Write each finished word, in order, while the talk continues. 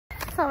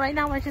So right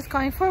now we're just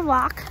going for a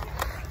walk.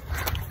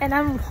 And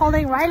I'm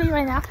holding Riley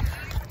right now.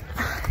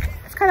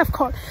 It's kind of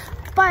cold.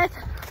 But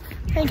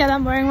thank God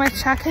I'm wearing my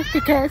jacket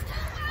because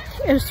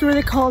it was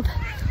really cold.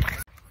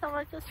 So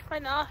we're just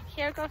right now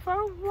here going for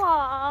a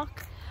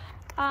walk.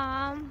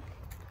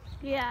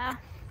 Yeah.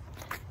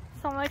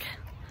 So I'm like,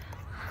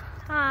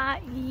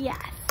 yes.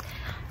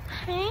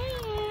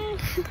 Hey.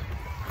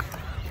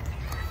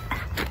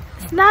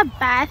 It's not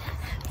bad.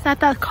 It's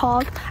not that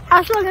cold.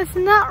 As long as it's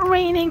not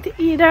raining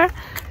either,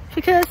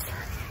 because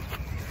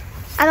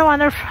I don't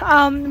want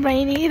to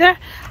rain either.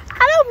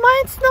 I don't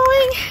mind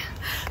snowing,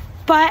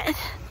 but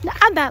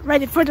I'm not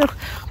ready for the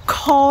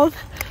cold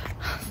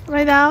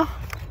right now.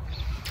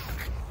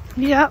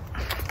 Yep.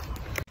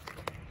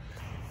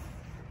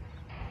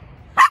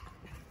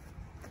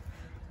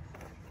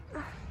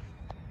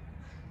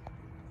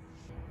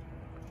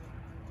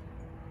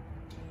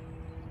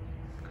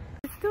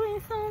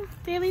 Doing some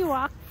daily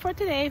walk for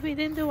today. We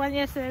didn't do one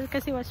yesterday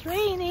because it was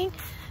raining,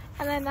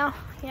 and then now,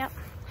 yep,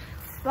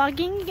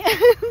 vlogging again.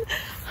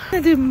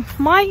 I'm gonna do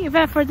my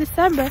event for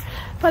December,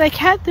 but I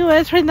can't do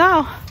it right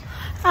now.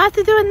 I have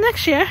to do it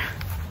next year,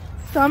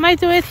 so I might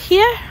do it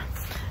here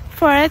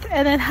for it,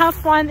 and then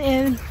have one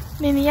in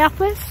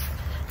Minneapolis.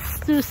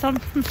 Do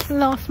some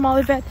little small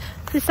event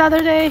this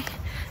Saturday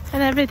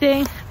and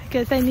everything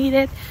because I need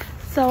it,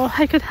 so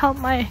I could help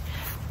my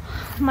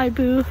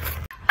boo.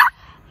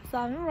 So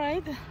I'm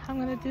right. I'm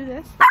gonna do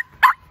this.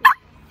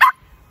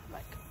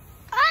 Like,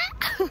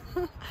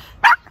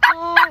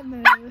 oh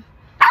no.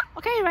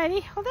 Okay, ready?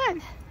 Hold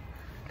on.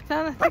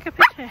 I'm gonna take a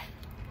picture.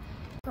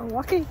 So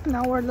walking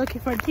now. We're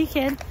looking for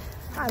Deacon.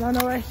 I don't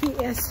know where he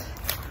is.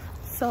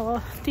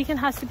 So Deacon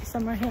has to be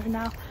somewhere here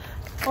now,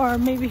 or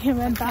maybe he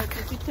went back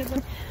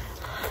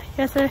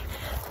yesterday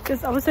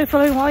because I wasn't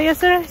feeling well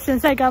yesterday.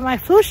 Since I got my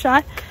flu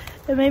shot,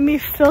 it made me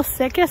feel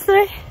sick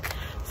yesterday.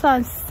 So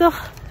I'm still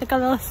like a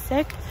little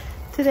sick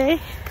today.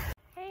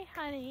 Hey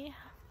honey,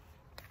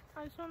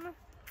 I just wonder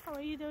how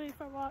are you doing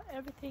for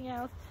everything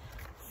else.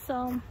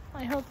 So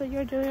I hope that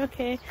you're doing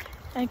okay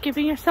and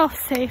keeping yourself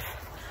safe.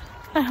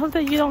 I hope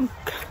that you don't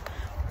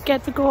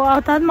get to go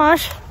out that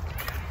much.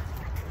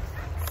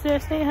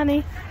 Seriously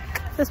honey,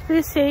 just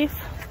be safe.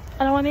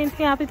 I don't want anything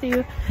to happen to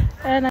you.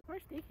 And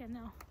where's Deacon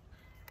now?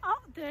 Oh,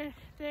 there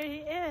he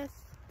is.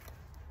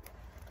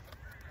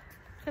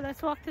 So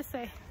let's walk this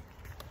way.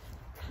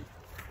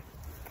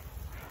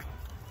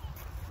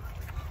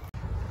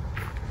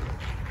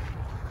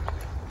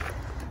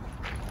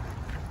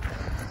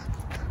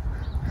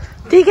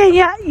 Deacon,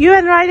 yeah, you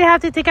and Riley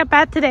have to take a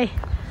bath today.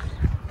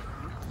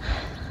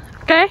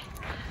 Okay?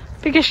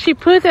 Because she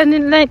put, and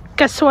then like,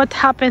 guess what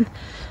happened?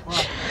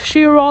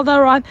 She rolled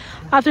around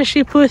after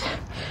she put.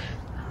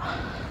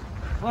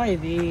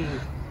 Riley.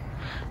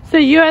 So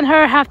you and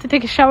her have to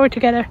take a shower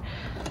together.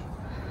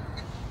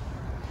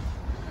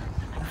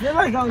 I feel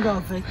like I'm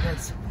gonna fix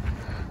this.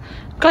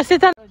 Go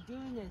sit down. I'm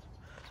doing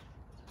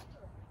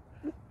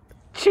it.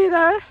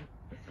 Cheater.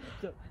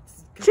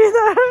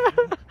 Cheater.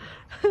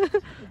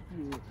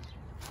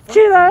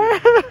 Cheater.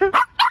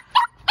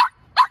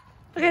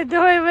 Okay,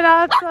 do it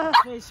without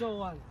facial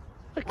one.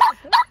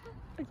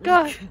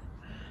 Go.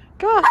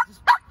 Go.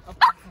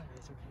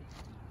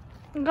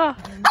 Go.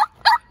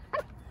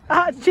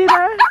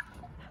 Cheater.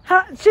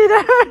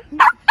 Cheater.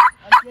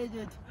 I did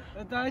it.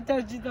 But I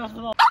told you the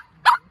floor.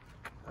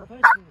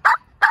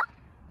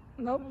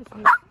 Nope.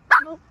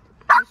 Nope.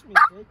 Push me,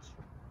 bitch.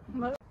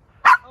 Nope.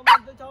 I'm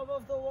on the top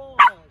of the wall.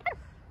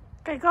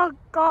 Okay, go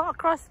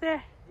across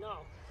there.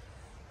 No.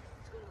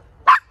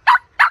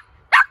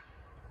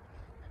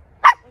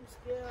 I'm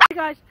scared. Hey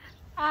guys,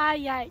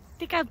 yeah, I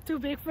think I'm too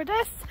big for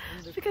this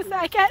because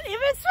I can't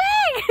even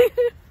swing.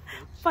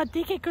 But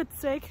Deacon could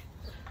swing.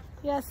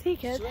 Yes, he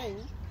could.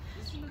 Swing?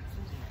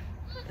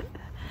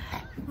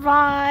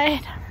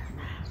 Right.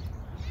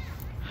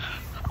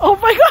 Oh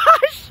my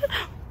gosh!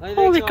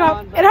 Holy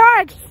crap! It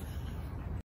hurts!